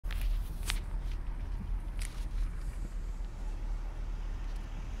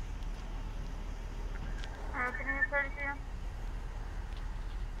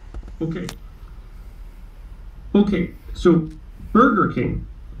Okay. Okay, so Burger King,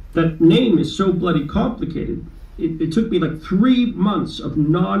 that name is so bloody complicated. It took me like 3 months of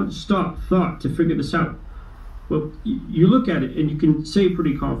non-stop thought to figure this out. Well, you look at it and you can say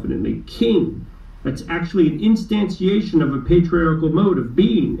pretty confidently, king, that's actually an instantiation of a patriarchal mode of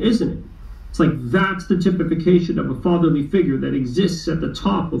being, isn't it? It's like that's the typification of a fatherly figure that exists at the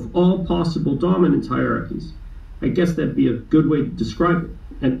top of all possible dominance hierarchies. I guess that'd be a good way to describe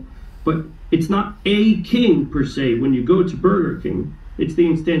it. But it's not a king per se when you go to Burger King. It's the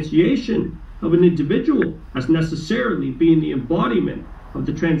instantiation of an individual as necessarily being the embodiment of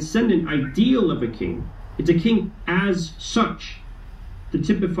the transcendent ideal of a king. It's a king as such. The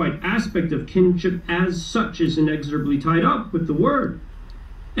typified aspect of kinship as such is inexorably tied up with the word.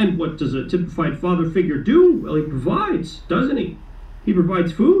 And what does a typified father figure do? Well, he provides, doesn't he? He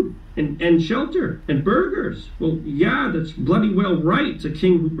provides food and shelter and burgers. Well, yeah, that's bloody well right. It's a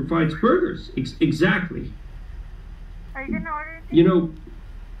king who provides burgers. Exactly. Are you gonna order anything?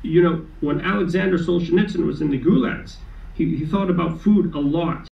 You know, when Alexander Solzhenitsyn was in the gulags, he thought about food a lot.